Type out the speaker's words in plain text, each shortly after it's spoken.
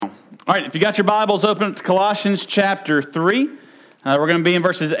All right, if you got your Bibles, open to Colossians chapter 3. We're going to be in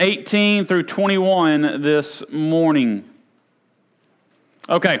verses 18 through 21 this morning.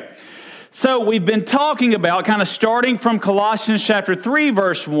 Okay, so we've been talking about, kind of starting from Colossians chapter 3,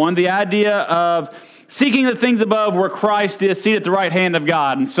 verse 1, the idea of seeking the things above where Christ is, seated at the right hand of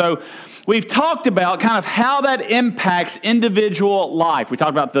God. And so we've talked about kind of how that impacts individual life. We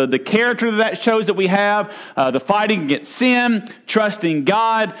talked about the character that shows that we have, the fighting against sin, trusting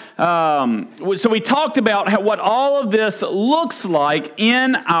God. So we talked about what all of this looks like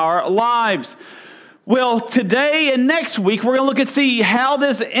in our lives. Well, today and next week, we're going to look and see how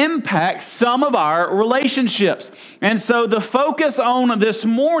this impacts some of our relationships. And so the focus on this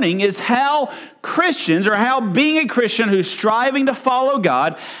morning is how Christians, or how being a Christian who's striving to follow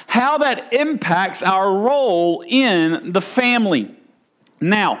God, how that impacts our role in the family.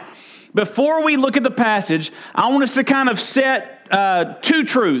 Now, before we look at the passage, I want us to kind of set two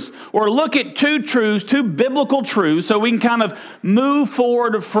truths, or look at two truths, two biblical truths, so we can kind of move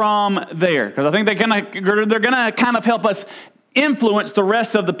forward from there. Because I think they're going to kind of help us influence the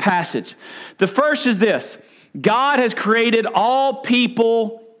rest of the passage. The first is this: God has created all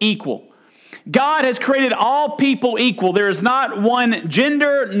people equal. God has created all people equal. There is not one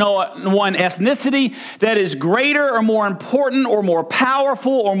gender, no one ethnicity that is greater or more important or more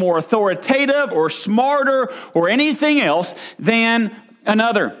powerful or more authoritative or smarter or anything else than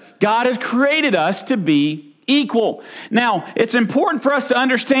another. God has created us to be equal. Now, it's important for us to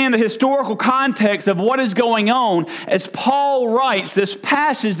understand the historical context of what is going on as Paul writes this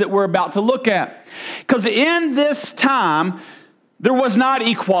passage that we're about to look at. Because in this time, there was not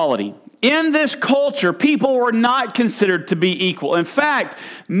equality. In this culture, people were not considered to be equal. In fact,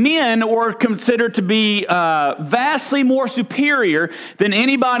 men were considered to be vastly more superior than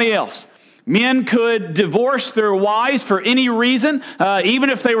anybody else. Men could divorce their wives for any reason, even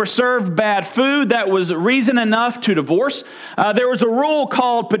if they were served bad food. That was reason enough to divorce. There was a rule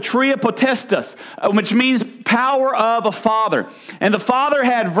called patria potestas, which means power of a father. And the father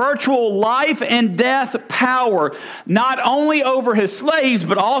had virtual life and death power, not only over his slaves,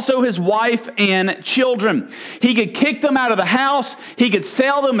 but also his wife and children. He could kick them out of the house. He could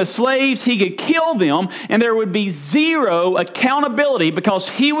sell them as slaves. He could kill them, and there would be zero accountability because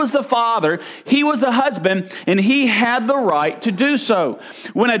he was the father. He was the husband, and he had the right to do so.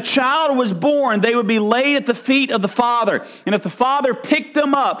 When a child was born, they would be laid at the feet of the father. And if the father picked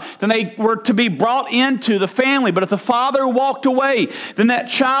them up, then they were to be brought into the family. But if the father walked away, then that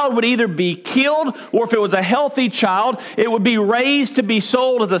child would either be killed, or if it was a healthy child, it would be raised to be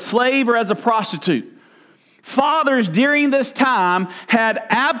sold as a slave or as a prostitute. Fathers during this time had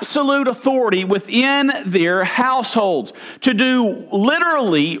absolute authority within their households to do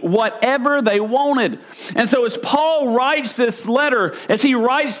literally whatever they wanted. And so as Paul writes this letter, as he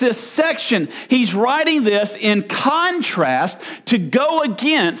writes this section, he's writing this in contrast to go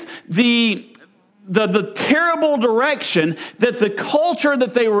against the terrible direction that the culture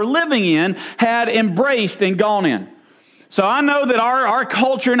that they were living in had embraced and gone in. So I know that our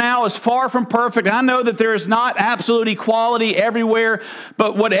culture now is far from perfect. I know that there is not absolute equality everywhere.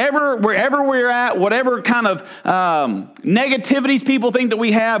 But wherever we're at, whatever kind of negativities people think that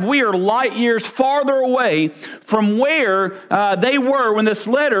we have, we are light years farther away from where they were when this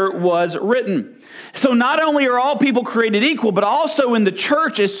letter was written. So not only are all people created equal, but also in the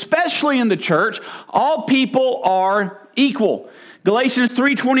church, especially in the church, all people are equal. Galatians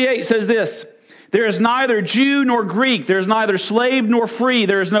 3:28 says this: "There is neither Jew nor Greek, there is neither slave nor free,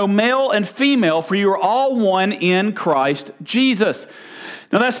 there is no male and female, for you are all one in Christ Jesus."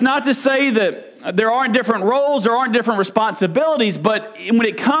 Now that's not to say that there aren't different roles, there aren't different responsibilities, but when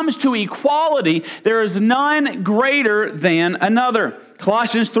it comes to equality, there is none greater than another.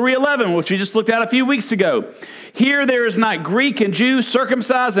 Colossians 3:11, which we just looked at a few weeks ago. "Here there is not Greek and Jew,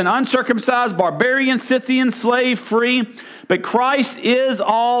 circumcised and uncircumcised, barbarian, Scythian, slave, free, but Christ is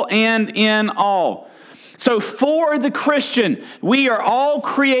all and in all." So for the Christian, we are all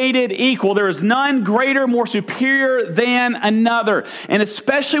created equal. There is none greater, more superior than another. And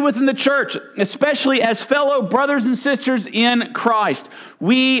especially within the church, especially as fellow brothers and sisters in Christ,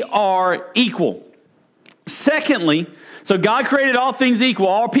 we are equal. Secondly, so God created all things equal,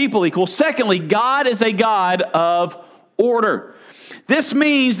 all people equal. Secondly, God is a God of order. This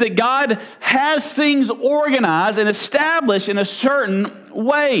means that God has things organized and established in a certain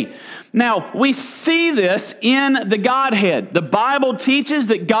way. Now, we see this in the Godhead. The Bible teaches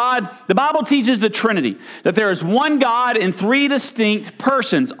the Bible teaches the Trinity, that there is one God in three distinct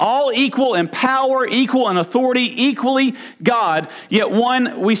persons, all equal in power, equal in authority, equally God, yet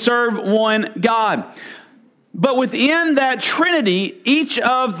we serve one God. But within that Trinity, each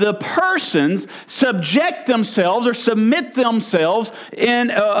of the persons subject themselves or submit themselves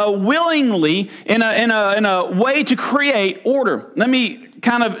willingly in a way to create order. Let me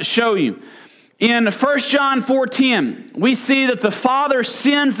kind of show you. In 1 John 4:10, we see that the Father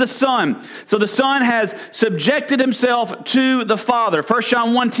sends the Son. So the Son has subjected himself to the Father. 1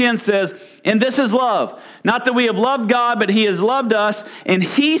 John 1:10 says, "And this is love, not that we have loved God, but he has loved us, and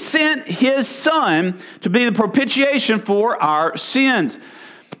he sent his Son to be the propitiation for our sins."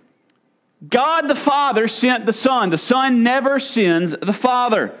 God the Father sent the Son. The Son never sends the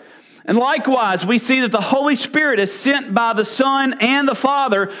Father. And likewise, we see that the Holy Spirit is sent by the Son and the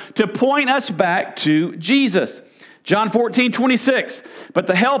Father to point us back to Jesus. John 14:26, "But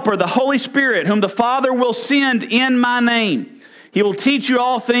the Helper, the Holy Spirit, whom the Father will send in my name, he will teach you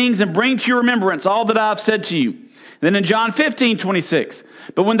all things and bring to your remembrance all that I have said to you." Then in John 15:26,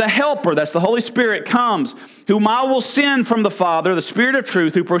 "But when the Helper," that's the Holy Spirit, "comes, whom I will send from the Father, the Spirit of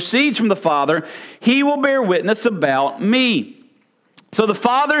truth, who proceeds from the Father, he will bear witness about me." So the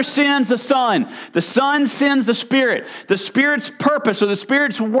Father sends the Son sends the Spirit. The Spirit's purpose or the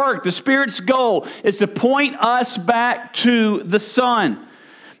Spirit's work, the Spirit's goal is to point us back to the Son.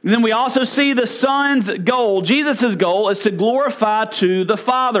 And then we also see the Son's goal, Jesus' goal, is to glorify to the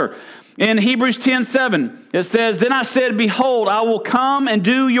Father. In Hebrews 10:7, it says, "Then I said, behold, I will come and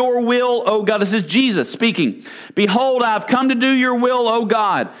do your will, O God." This is Jesus speaking. "Behold, I have come to do your will, O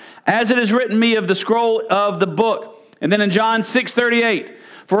God, as it is written me of the scroll of the book." And then in John 6:38,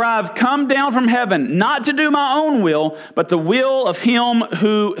 "For I have come down from heaven, not to do my own will, but the will of him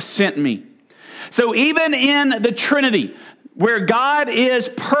who sent me." So even in the Trinity, where God is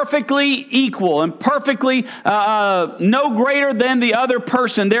perfectly equal and perfectly no greater than the other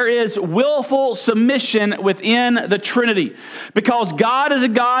person, there is willful submission within the Trinity. Because God is a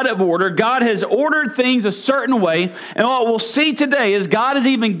God of order. God has ordered things a certain way. And what we'll see today is God has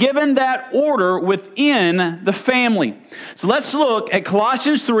even given that order within the family. So let's look at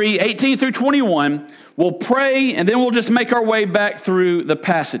Colossians 3:18 through 21. We'll pray and then we'll just make our way back through the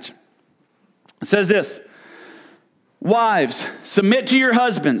passage. It says this, "Wives, submit to your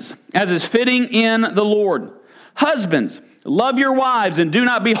husbands, as is fitting in the Lord. Husbands, love your wives and do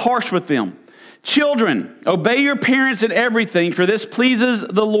not be harsh with them. Children, obey your parents in everything, for this pleases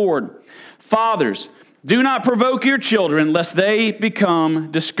the Lord. Fathers, do not provoke your children, lest they become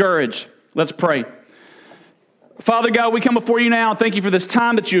discouraged." Let's pray. Father God, we come before you now. Thank you for this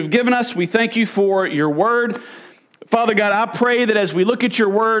time that you have given us. We thank you for your word. Father God, I pray that as we look at your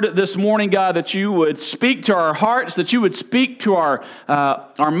word this morning, God, that you would speak to our hearts, that you would speak to our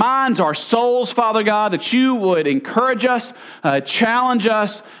minds, our souls, Father God, that you would encourage us, challenge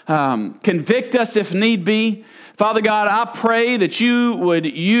us, convict us if need be. Father God, I pray that you would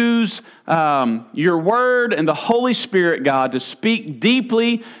use your word and the Holy Spirit, God, to speak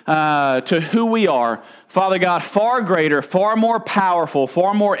deeply to who we are. Father God, far greater, far more powerful,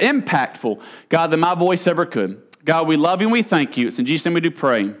 far more impactful, God, than my voice ever could. God, we love you and we thank you. It's in Jesus' name we do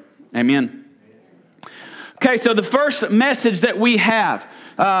pray. Amen. Okay, so the first message that we have,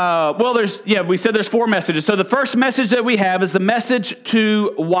 we said there's 4 messages. So the first message that we have is the message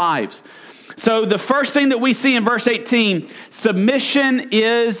to wives. So the first thing that we see in verse 18, submission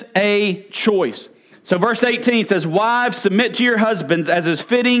is a choice. So verse 18 says, "Wives, submit to your husbands as is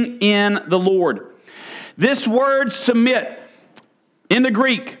fitting in the Lord." This word submit in the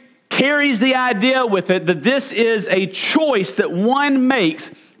Greek carries the idea with it that this is a choice that one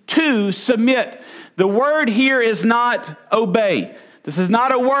makes to submit. The word here is not obey. This is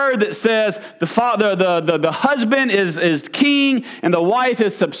not a word that says the husband is king and the wife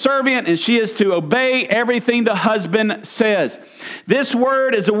is subservient and she is to obey everything the husband says. This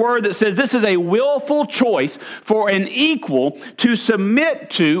word is a word that says this is a willful choice for an equal to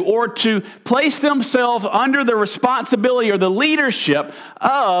submit to or to place themselves under the responsibility or the leadership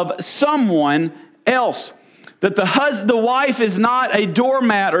of someone else. That the wife is not a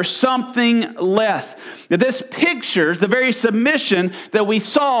doormat or something less. That this pictures the very submission that we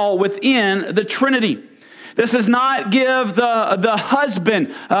saw within the Trinity. This does not give the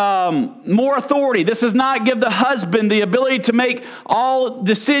husband more authority. This does not give the husband the ability to make all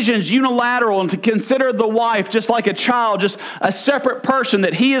decisions unilateral and to consider the wife just like a child, just a separate person,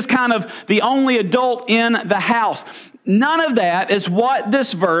 that he is kind of the only adult in the house. None of that is what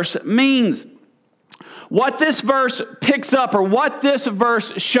this verse means. What this verse picks up, or what this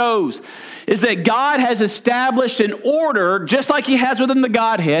verse shows, is that God has established an order, just like he has within the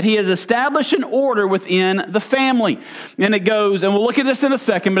Godhead. He has established an order within the family. And it goes, and we'll look at this in a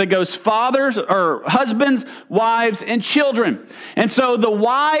second, but it goes fathers, or husbands, wives, and children. And so the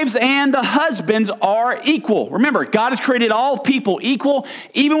wives and the husbands are equal. Remember, God has created all people equal.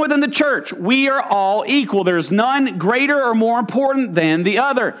 Even within the church, we are all equal. There's none greater or more important than the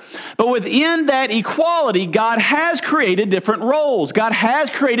other. But within that equality, God has created different roles. God has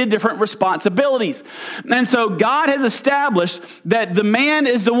created different responsibilities. And so God has established that the man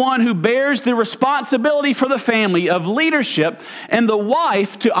is the one who bears the responsibility for the family of leadership, and the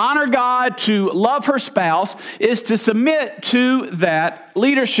wife, to honor God, to love her spouse, is to submit to that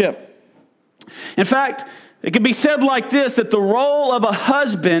leadership. In fact, it can be said like this, that the role of a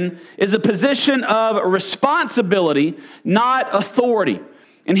husband is a position of responsibility, not authority.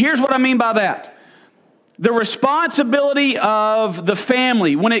 And here's what I mean by that. The responsibility of the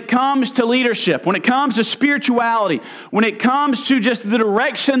family when it comes to leadership, when it comes to spirituality, when it comes to just the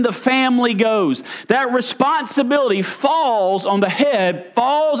direction the family goes, that responsibility falls on the head,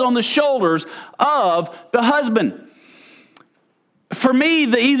 falls on the shoulders of the husband. For me,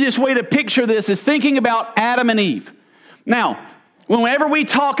 the easiest way to picture this is thinking about Adam and Eve. Now, whenever we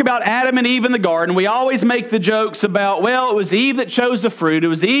talk about Adam and Eve in the garden, we always make the jokes about, well, it was Eve that chose the fruit. It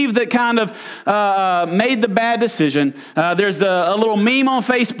was Eve that kind of made the bad decision. There's a little meme on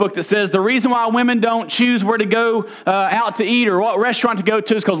Facebook that says the reason why women don't choose where to go out to eat or what restaurant to go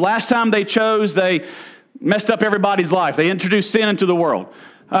to is because last time they chose, they messed up everybody's life. They introduced sin into the world.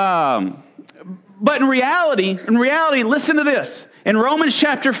 But in reality, listen to this. In Romans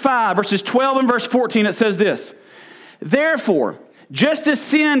chapter 5, verses 12 and verse 14, it says this: "Therefore, just as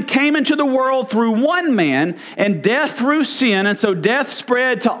sin came into the world through one man, and death through sin, and so death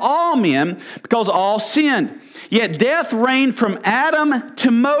spread to all men because all sinned. Yet death reigned from Adam to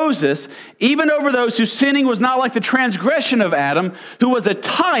Moses, even over those whose sinning was not like the transgression of Adam, who was a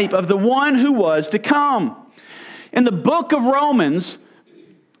type of the one who was to come." In the book of Romans,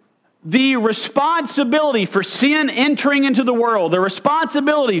 the responsibility for sin entering into the world, the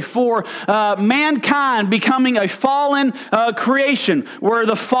responsibility for mankind becoming a fallen creation where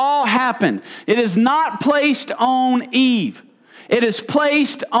the fall happened, it is not placed on Eve. It is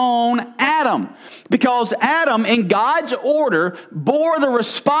placed on Adam, because Adam, in God's order, bore the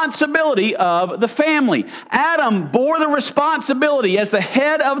responsibility of the family. Adam bore the responsibility as the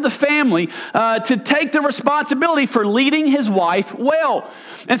head of the family to take the responsibility for leading his wife well.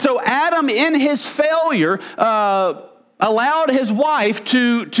 And so Adam, in his failure, allowed his wife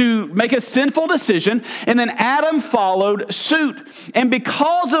to make a sinful decision, and then Adam followed suit. And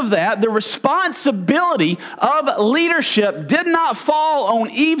because of that, the responsibility of leadership did not fall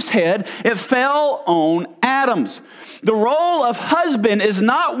on Eve's head, it fell on Adam's. The role of husband is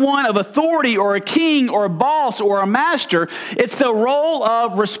not one of authority or a king or a boss or a master. It's a role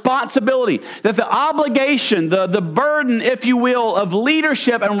of responsibility. That the obligation, the burden, if you will, of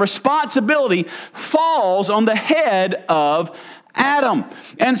leadership and responsibility falls on the head of Adam.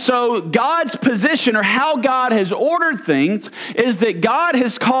 And so God's position, or how God has ordered things, is that God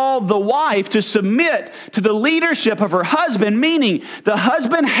has called the wife to submit to the leadership of her husband, meaning the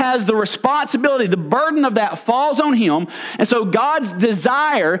husband has the responsibility, the burden of that falls on him. And so God's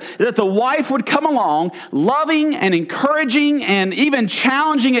desire that the wife would come along, loving and encouraging and even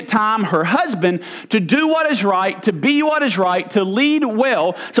challenging at times her husband to do what is right, to be what is right, to lead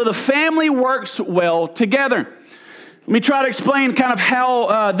well, so the family works well together. Let me try to explain kind of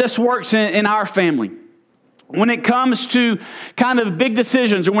how this works in our family. When it comes to kind of big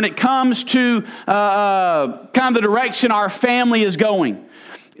decisions, or when it comes to kind of the direction our family is going,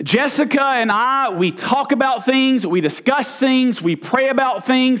 Jessica and I, we talk about things, we discuss things, we pray about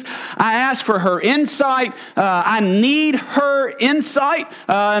things. I ask for her insight. I need her insight.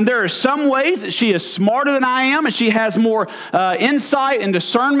 And there are some ways that she is smarter than I am, and she has more insight and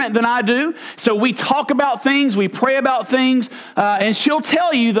discernment than I do. So we talk about things, we pray about things, and she'll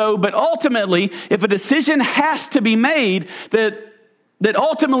tell you, though, but ultimately, if a decision has to be made, that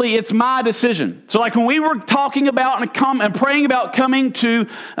ultimately it's my decision. So like when we were talking about and praying about coming to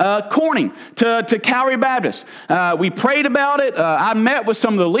Corning, to Calvary Baptist, we prayed about it. I met with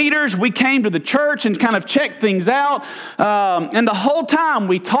some of the leaders. We came to the church and kind of checked things out. And the whole time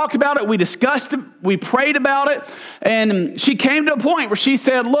we talked about it, we discussed it, we prayed about it. And she came to a point where she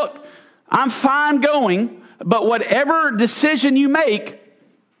said, "Look, I'm fine going, but whatever decision you make,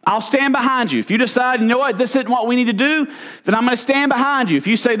 I'll stand behind you. If you decide, you know what, this isn't what we need to do, then I'm going to stand behind you. If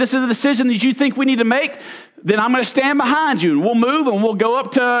you say this is a decision that you think we need to make, then I'm going to stand behind you, and we'll move and we'll go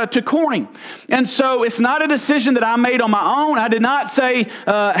up to Corning. And so it's not a decision that I made on my own. I did not say,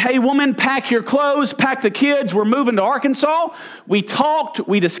 hey, woman, pack your clothes, pack the kids, we're moving to Arkansas. We talked,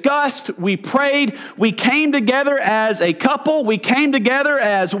 we discussed, we prayed, we came together as a couple. We came together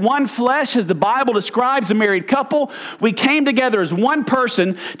as one flesh, as the Bible describes a married couple. We came together as one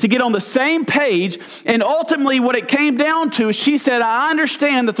person to get on the same page. And ultimately what it came down to is she said, I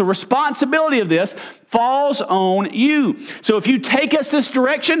understand that the responsibility of this falls on you. So if you take us this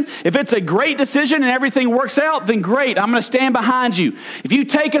direction, if it's a great decision and everything works out, then great, I'm going to stand behind you. If you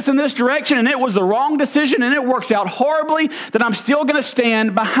take us in this direction and it was the wrong decision and it works out horribly, then I'm still going to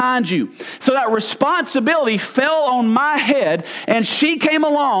stand behind you. So that responsibility fell on my head, and she came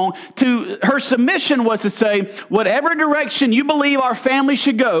along to, her submission was to say, whatever direction you believe our family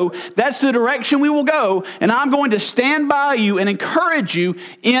should go, that's the direction we will go, and I'm going to stand by you and encourage you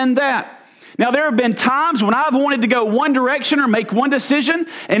in that. Now, there have been times when I've wanted to go one direction or make one decision,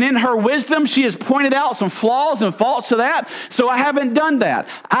 and in her wisdom, she has pointed out some flaws and faults to that, so I haven't done that.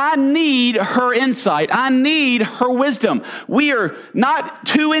 I need her insight. I need her wisdom. We are not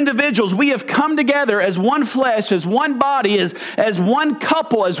two individuals. We have come together as one flesh, as one body, as one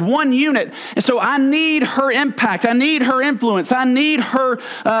couple, as one unit, and so I need her impact. I need her influence. I need her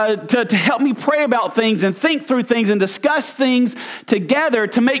to help me pray about things and think through things and discuss things together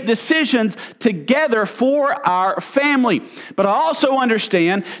to make decisions together for our family. But I also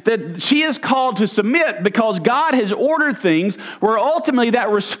understand that she is called to submit because God has ordered things where ultimately that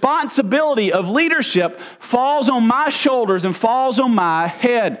responsibility of leadership falls on my shoulders and falls on my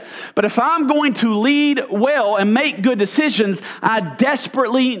head. But if I'm going to lead well and make good decisions, I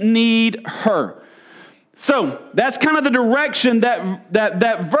desperately need her. So that's kind of the direction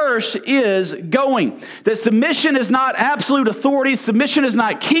that verse is going. That submission is not absolute authority. Submission is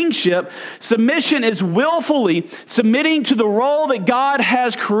not kingship. Submission is willfully submitting to the role that God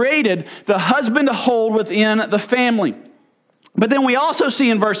has created the husband to hold within the family. But then we also see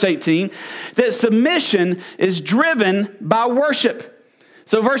in verse 18 that submission is driven by worship.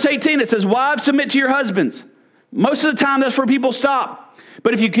 So verse 18, it says, wives, submit to your husbands. Most of the time, that's where people stop.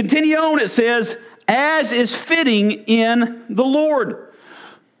 But if you continue on, it says, as is fitting in the Lord.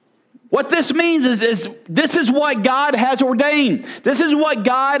 What this means is this is what God has ordained. This is what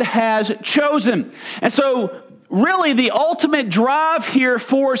God has chosen. And so really, the ultimate drive here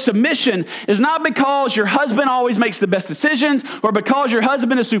for submission is not because your husband always makes the best decisions, or because your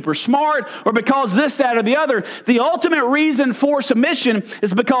husband is super smart, or because this, that, or the other. The ultimate reason for submission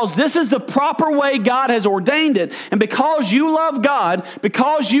is because this is the proper way God has ordained it. And because you love God,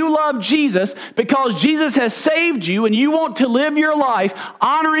 because you love Jesus, because Jesus has saved you, and you want to live your life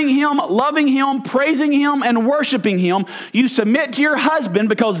honoring Him, loving Him, praising Him, and worshiping Him, you submit to your husband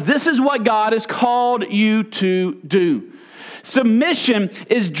because this is what God has called you to do. Submission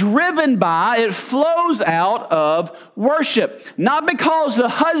is driven by, it flows out of worship. Not because the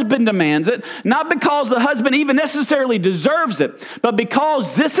husband demands it, not because the husband even necessarily deserves it, but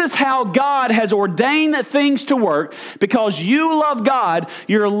because this is how God has ordained things to work, because you love God,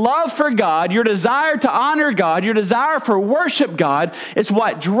 your love for God, your desire to honor God, your desire for worship God is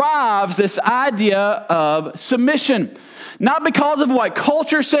what drives this idea of submission. Not because of what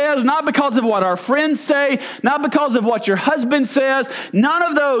culture says, not because of what our friends say, not because of what your husband says. None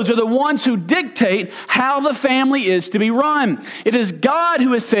of those are the ones who dictate how the family is to be run. It is God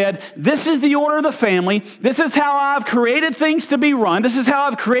who has said, this is the order of the family. This is how I've created things to be run. This is how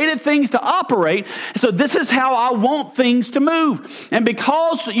I've created things to operate. So this is how I want things to move. And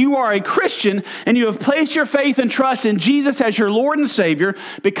because you are a Christian and you have placed your faith and trust in Jesus as your Lord and Savior,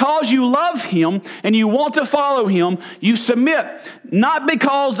 because you love Him and you want to follow Him, you submit, not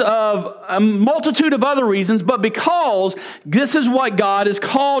because of a multitude of other reasons, but because this is what God has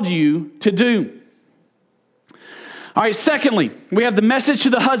called you to do. All right, secondly, we have the message to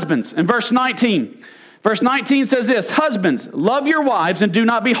the husbands in verse 19. Verse 19 says this, husbands, love your wives and do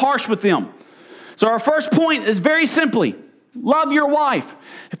not be harsh with them. So our first point is very simply, love your wife.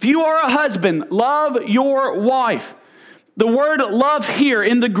 If you are a husband, love your wife. The word love here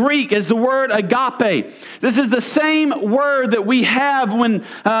in the Greek is the word agape. This is the same word that we have when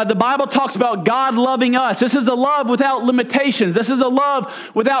the Bible talks about God loving us. This is a love without limitations. This is a love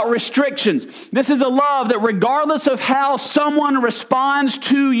without restrictions. This is a love that regardless of how someone responds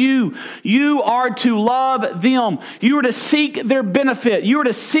to you, you are to love them. You are to seek their benefit. You are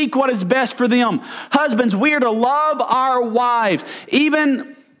to seek what is best for them. Husbands, we are to love our wives,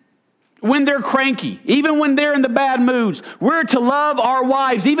 even when they're cranky, even when they're in the bad moods. We're to love our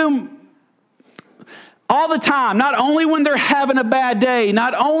wives, even all the time, not only when they're having a bad day,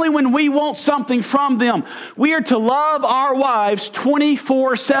 not only when we want something from them. We are to love our wives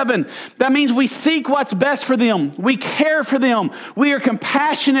 24/7. That means we seek what's best for them. We care for them. We are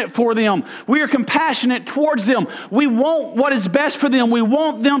compassionate for them. We are compassionate towards them. We want what is best for them. We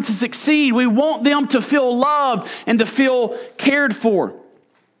want them to succeed. We want them to feel loved and to feel cared for.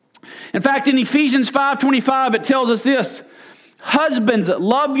 In fact, in Ephesians 5:25, it tells us this: husbands,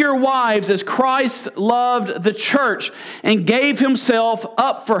 love your wives as Christ loved the church and gave himself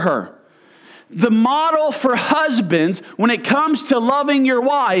up for her. The model for husbands when it comes to loving your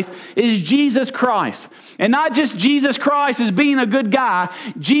wife is Jesus Christ. And not just Jesus Christ as being a good guy,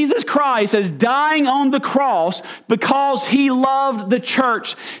 Jesus Christ as dying on the cross because he loved the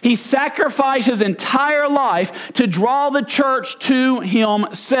church. He sacrificed his entire life to draw the church to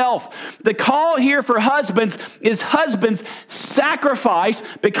himself. The call here for husbands is husbands, sacrifice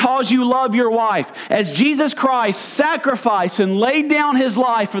because you love your wife. As Jesus Christ sacrificed and laid down his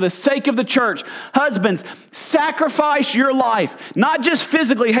life for the sake of the church, husbands, sacrifice your life. Not just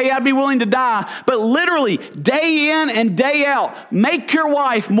physically, hey, I'd be willing to die, but literally, day in and day out, make your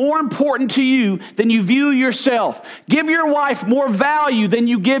wife more important to you than you view yourself. Give your wife more value than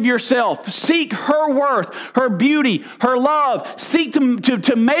you give yourself. Seek her worth, her beauty, her love. Seek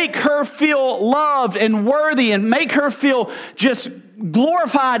to make her feel loved and worthy and make her feel just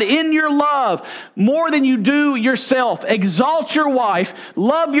glorified in your love more than you do yourself. Exalt your wife,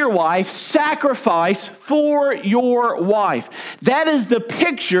 love your wife, sacrifice for your wife. That is the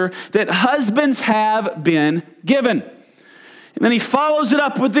picture that husbands have been given. And then he follows it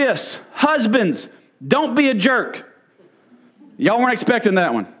up with this: husbands, don't be a jerk. Y'all weren't expecting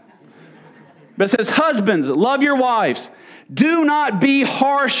that one. But it says, husbands, love your wives. Do not be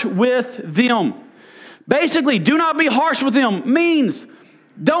harsh with them. Basically, do not be harsh with them means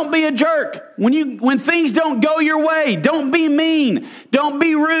don't be a jerk. When things don't go your way, don't be mean. Don't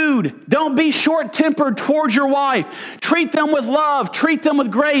be rude. Don't be short-tempered towards your wife. Treat them with love. Treat them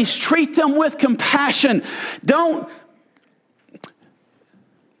with grace. Treat them with compassion.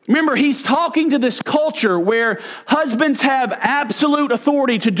 Remember, he's talking to this culture where husbands have absolute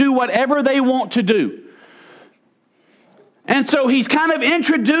authority to do whatever they want to do. And so he's kind of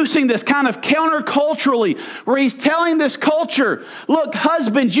introducing this kind of counterculturally, where he's telling this culture, look,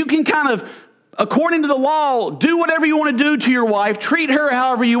 husbands, you can kind of, according to the law, do whatever you want to do to your wife. Treat her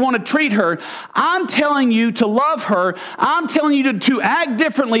however you want to treat her. I'm telling you to love her. I'm telling you to act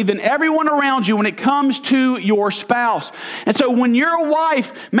differently than everyone around you when it comes to your spouse. And so when your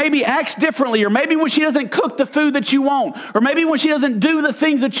wife maybe acts differently, or maybe when she doesn't cook the food that you want, or maybe when she doesn't do the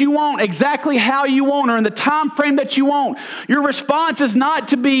things that you want exactly how you want or in the time frame that you want, your response is not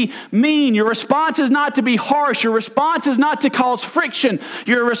to be mean. Your response is not to be harsh. Your response is not to cause friction.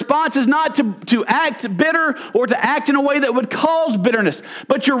 Your response is not to act bitter or to act in a way that would cause bitterness.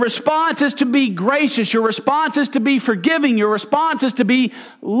 But your response is to be gracious. Your response is to be forgiving. Your response is to be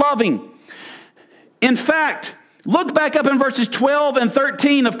loving. In fact, look back up in verses 12 and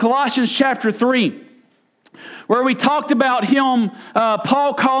 13 of Colossians chapter 3, where we talked about him,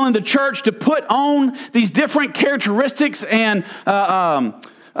 Paul calling the church to put on these different characteristics and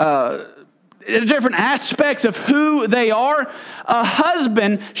different aspects of who they are. A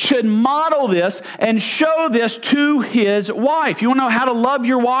husband should model this and show this to his wife. You want to know how to love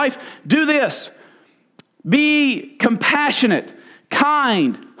your wife? Do this. Be compassionate,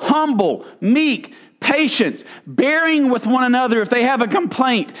 kind, humble, meek, patient, bearing with one another if they have a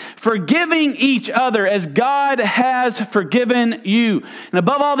complaint, forgiving each other as God has forgiven you. And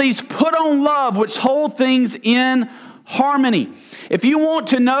above all these, put on love, which holds things in harmony. If you want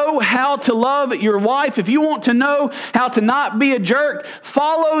to know how to love your wife, if you want to know how to not be a jerk,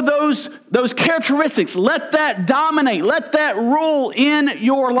 follow those characteristics. Let that dominate. Let that rule in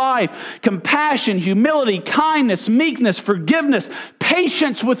your life. Compassion, humility, kindness, meekness, forgiveness,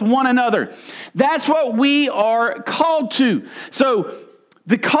 patience with one another. That's what we are called to. So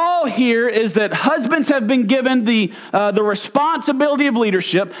the call here is that husbands have been given the responsibility of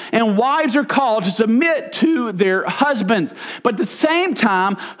leadership, and wives are called to submit to their husbands. But at the same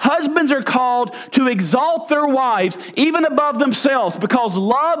time, husbands are called to exalt their wives even above themselves, because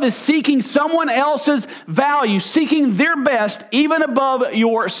love is seeking someone else's value, seeking their best even above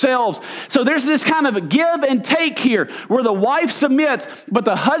yourselves. So there's this kind of give and take here where the wife submits, but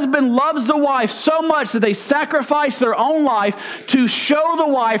the husband loves the wife so much that they sacrifice their own life to show the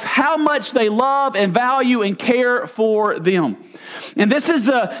wife how much they love and value and care for them. And this is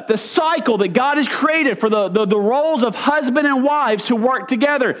the cycle that God has created for the roles of husband and wives to work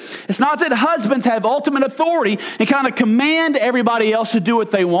together. It's not that husbands have ultimate authority and kind of command everybody else to do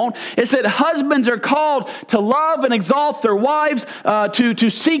what they want. It's that husbands are called to love and exalt their wives, to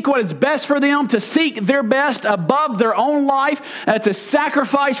seek what is best for them, to seek their best above their own life, to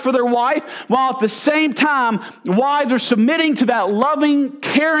sacrifice for their wife, while at the same time, wives are submitting to that loving,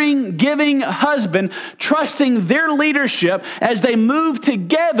 caring, giving husband, trusting their leadership as they move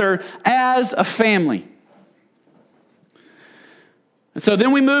together as a family. And so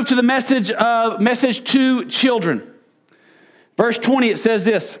then we move to the message to children. Verse 20, it says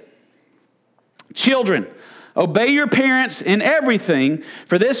this: Children, obey your parents in everything,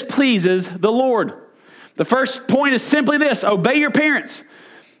 for this pleases the Lord. The first point is simply this: obey your parents.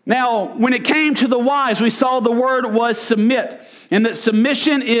 Now, when it came to the wives, we saw the word was submit, and that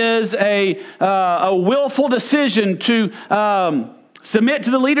submission is a willful decision to submit to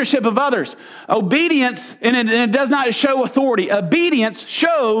the leadership of others. Obedience, and it does not show authority. Obedience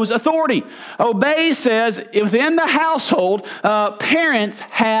shows authority. Obey says within the household, parents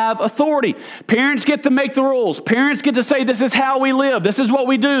have authority. Parents get to make the rules. Parents get to say, this is how we live. This is what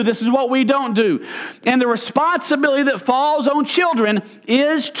we do. This is what we don't do. And the responsibility that falls on children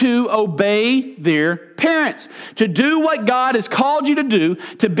is to obey their parents, to do what God has called you to do,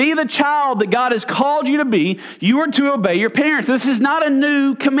 to be the child that God has called you to be. You are to obey your parents. This is not a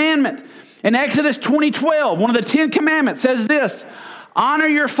new commandment. In Exodus 20:12, one of the 10 commandments says this: honor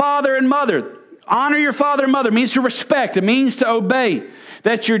your father and mother. Honor your father and mother means to respect. It means to obey,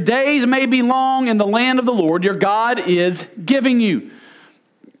 that your days may be long in the land of the Lord your God is giving you.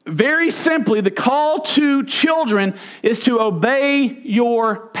 Very simply, the call to children is to obey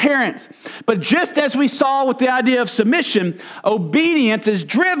your parents. But just as we saw with the idea of submission, obedience is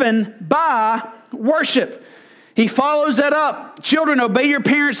driven by worship. He follows that up. Children, obey your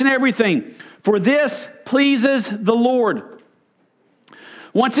parents in everything, for this pleases the Lord.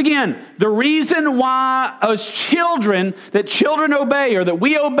 Once again, the reason why as children, that children obey, or that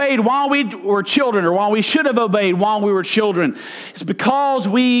we obeyed while we were children, or while we should have obeyed while we were children, is because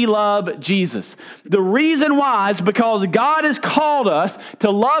we love Jesus. The reason why is because God has called us to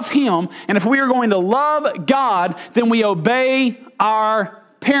love Him, and if we are going to love God, then we obey our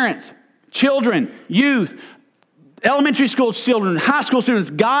parents, children, youth, elementary school children, high school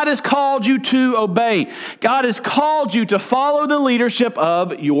students. God has called you to obey. God has called you to follow the leadership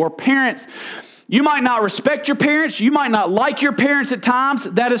of your parents. You might not respect your parents. You might not like your parents at times.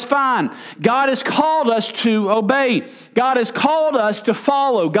 That is fine. God has called us to obey. God has called us to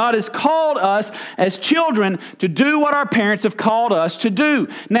follow. God has called us as children to do what our parents have called us to do.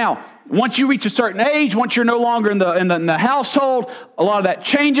 Now, once you reach a certain age, once you're no longer in the household, a lot of that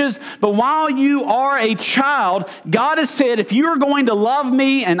changes. But while you are a child, God has said, if you are going to love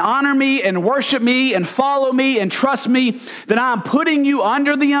me and honor me and worship me and follow me and trust me, then I'm putting you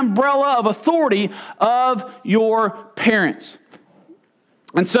under the umbrella of authority of your parents.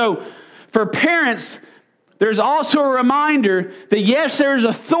 And so, for parents, there's also a reminder that yes, there's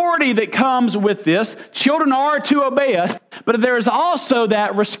authority that comes with this. Children are to obey us, but there is also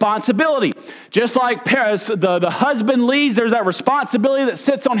that responsibility. Just like the husband leads, there's that responsibility that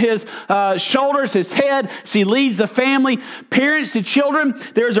sits on his shoulders, his head, as he leads the family. Parents to children,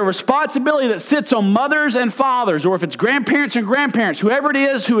 there's a responsibility that sits on mothers and fathers, or if it's grandparents and grandparents, whoever it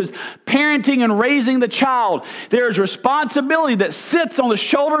is who is parenting and raising the child, there's responsibility that sits on the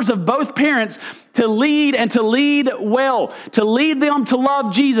shoulders of both parents to lead and to lead well, to lead them to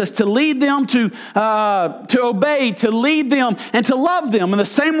love Jesus, to lead them to obey, to lead them and to love them in the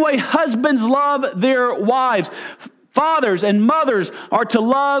same way husbands love their wives. Fathers and mothers are to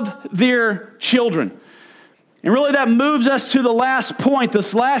love their children. And really that moves us to the last point,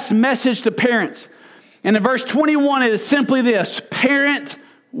 this last message to parents. And in verse 21, it is simply this: parent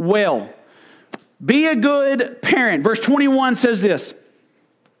well. Be a good parent. Verse 21 says this: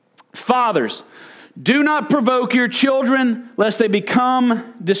 Fathers, do not provoke your children, lest they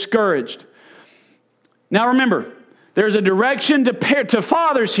become discouraged. Now remember, there's a direction to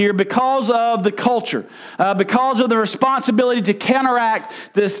fathers here because of the culture, because of the responsibility to counteract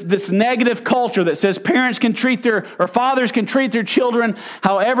this negative culture that says fathers can treat their children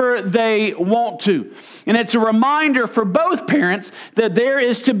however they want to. And it's a reminder for both parents that there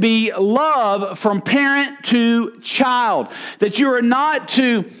is to be love from parent to child, that you are not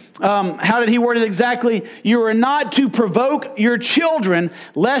to how did he word it exactly? You are not to provoke your children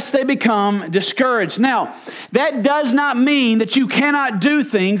lest they become discouraged. Now, that does not mean that you cannot do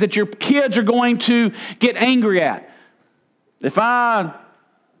things that your kids are going to get angry at. If I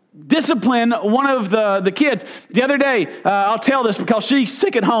discipline one of the kids. The other day, I'll tell this because she's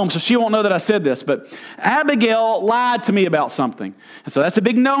sick at home, so she won't know that I said this, but Abigail lied to me about something. And so that's a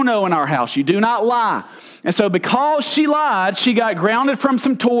big no-no in our house. You do not lie. And so because she lied, she got grounded from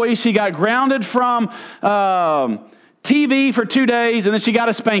some toys. She got grounded from TV for 2 days, and then she got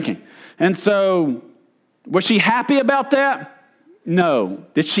a spanking. And so was she happy about that? No.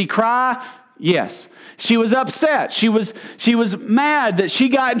 Did she cry? Yes. She was upset. She was mad that she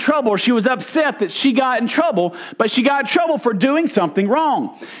got in trouble, or she was upset that she got in trouble, but she got in trouble for doing something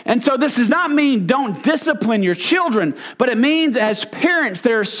wrong. And so this does not mean don't discipline your children, but it means as parents,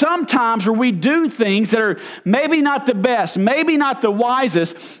 there are some times where we do things that are maybe not the best, maybe not the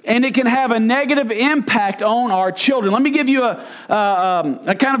wisest, and it can have a negative impact on our children. Let me give you a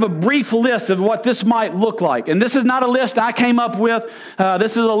kind of a brief list of what this might look like. And this is not a list I came up with.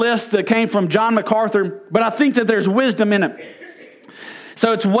 This is a list that came from John MacArthur, but I think that there's wisdom in it.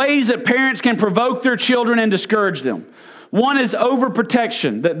 So it's ways that parents can provoke their children and discourage them. One is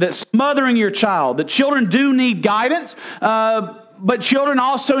overprotection, that smothering your child. That children do need guidance, but children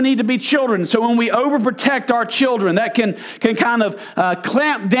also need to be children. So when we overprotect our children, that can kind of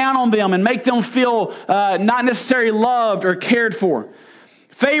clamp down on them and make them feel not necessarily loved or cared for.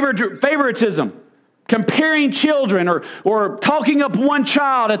 Favoritism. Comparing children or talking up one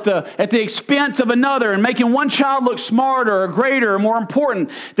child at the expense of another and making one child look smarter or greater or more important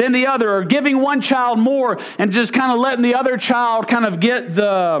than the other, or giving one child more and just kind of letting the other child kind of get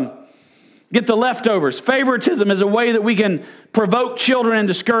the leftovers. Favoritism is a way that we can provoke children and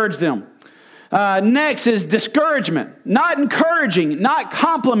discourage them. Next is discouragement, not encouraging, not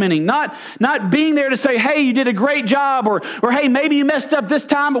complimenting, not being there to say, hey, you did a great job, or hey, maybe you messed up this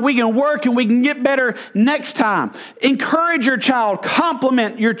time, but we can work and we can get better next time. Encourage your child,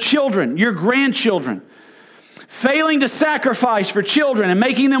 compliment your children, your grandchildren. Failing to sacrifice for children and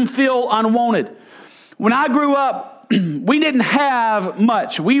making them feel unwanted. When I grew up, we didn't have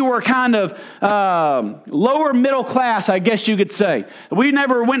much. We were kind of lower middle class, I guess you could say. We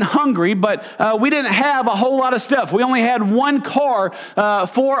never went hungry, but we didn't have a whole lot of stuff. We only had one car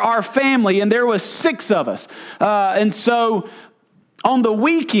for our family, and there was 6 of us. And so on the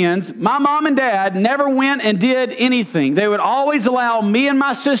weekends, my mom and dad never went and did anything. They would always allow me and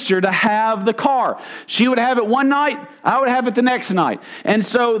my sister to have the car. She would have it one night, I would have it the next night. And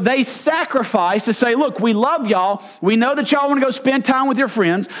so they sacrificed to say, look, we love y'all. We know that y'all want to go spend time with your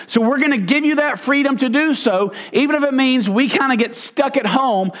friends, so we're going to give you that freedom to do so, even if it means we kind of get stuck at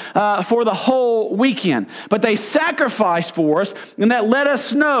home for the whole weekend. But they sacrificed for us, and that let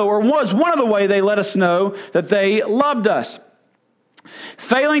us know, or was one of the ways they let us know that they loved us.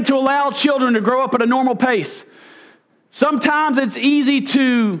 Failing to allow children to grow up at a normal pace. Sometimes it's easy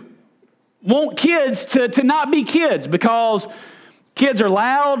to want kids to not be kids because kids are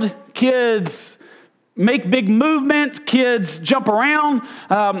loud, kids make big movements, kids jump around.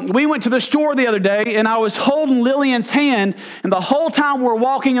 We went to the store the other day, and I was holding Lillian's hand, and the whole time we're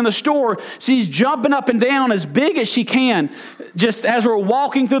walking in the store, she's jumping up and down as big as she can, just as we're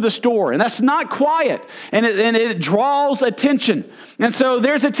walking through the store. And that's not quiet, and it draws attention. And so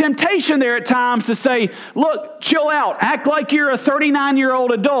there's a temptation there at times to say, look, chill out, act like you're a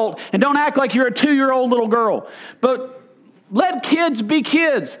 39-year-old adult, and don't act like you're a 2-year-old little girl. But let kids be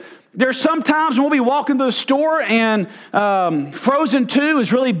kids. There's some times when we'll be walking to the store and Frozen 2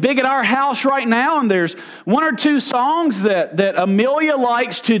 is really big at our house right now, and there's 1 or 2 songs that Amelia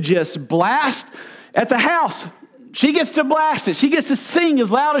likes to just blast at the house. She gets to blast it. She gets to sing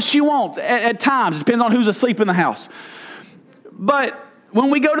as loud as she wants at times. It depends on who's asleep in the house. But when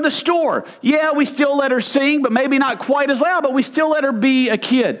we go to the store, yeah, we still let her sing, but maybe not quite as loud, but we still let her be a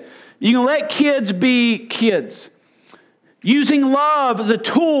kid. You can let kids be kids. Using love as a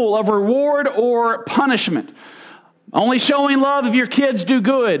tool of reward or punishment. Only showing love if your kids do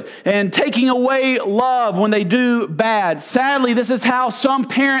good, and taking away love when they do bad. Sadly, this is how some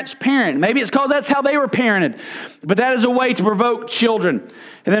parents parent. Maybe it's because that's how they were parented, but that is a way to provoke children.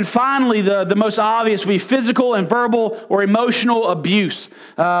 And then finally, the most obvious would be physical and verbal or emotional abuse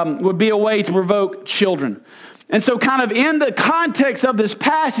would be a way to provoke children. And so kind of in the context of this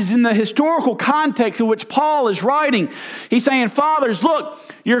passage, in the historical context in which Paul is writing, he's saying, fathers, look,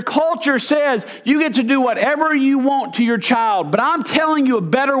 your culture says you get to do whatever you want to your child, but I'm telling you a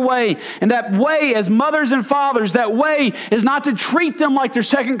better way. And that way, as mothers and fathers, that way is not to treat them like they're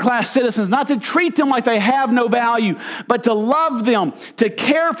second-class citizens, not to treat them like they have no value, but to love them, to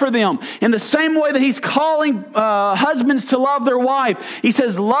care for them. In the same way that he's calling husbands to love their wife, he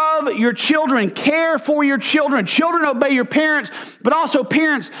says, love your children, care for your children. Children, obey your parents, but also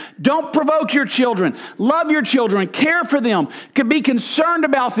parents, don't provoke your children. Love your children, care for them, be concerned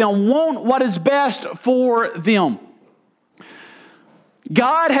about them want what is best for them.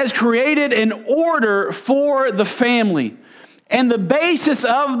 God has created an order for the family. And the basis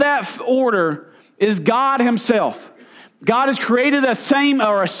of that order is God himself. God has created a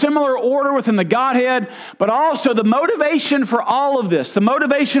similar order within the Godhead, but also the motivation for all of this, the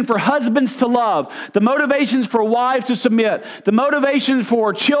motivation for husbands to love, the motivations for wives to submit, the motivation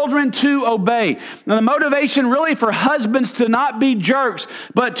for children to obey, and the motivation really for husbands to not be jerks,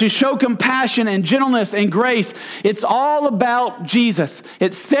 but to show compassion and gentleness and grace. It's all about Jesus.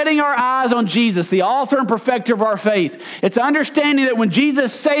 It's setting our eyes on Jesus, the author and perfecter of our faith. It's understanding that when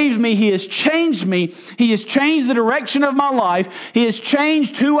Jesus saved me, he has changed me. He has changed the direction of my life. He has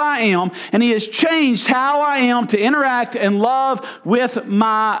changed who I am, and he has changed how I am to interact and love with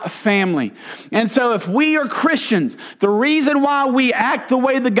my family. And so if we are Christians, the reason why we act the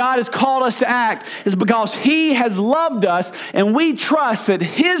way that God has called us to act is because he has loved us, and we trust that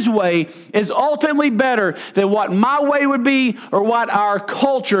his way is ultimately better than what my way would be or what our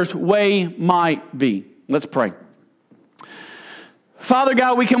culture's way might be. Let's pray. Father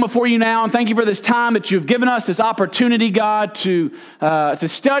God, we come before you now and thank you for this time that you've given us, this opportunity, God, to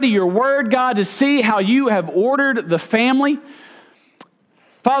study your word, God, to see how you have ordered the family.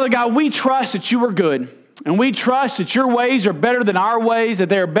 Father God, we trust that you are good, and we trust that your ways are better than our ways, that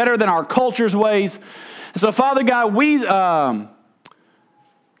they are better than our culture's ways. And so, Father God, we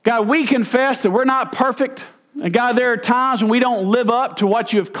confess that we're not perfect. And God, there are times when we don't live up to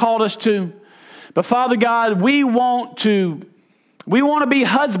what you have called us to. But Father God, we want to be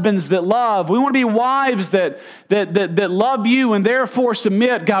husbands that love. We want to be wives that love you and therefore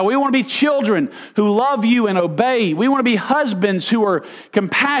submit, God. We want to be children who love you and obey. We want to be husbands who are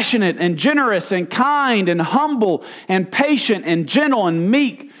compassionate and generous and kind and humble and patient and gentle and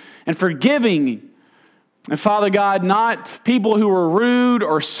meek and forgiving. And Father God, not people who are rude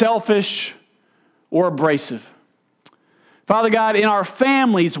or selfish or abrasive. Father God, in our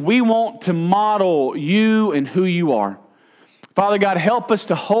families, we want to model you and who you are. Father God, help us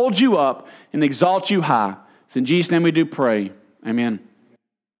to hold you up and exalt you high. It's in Jesus' name we do pray. Amen.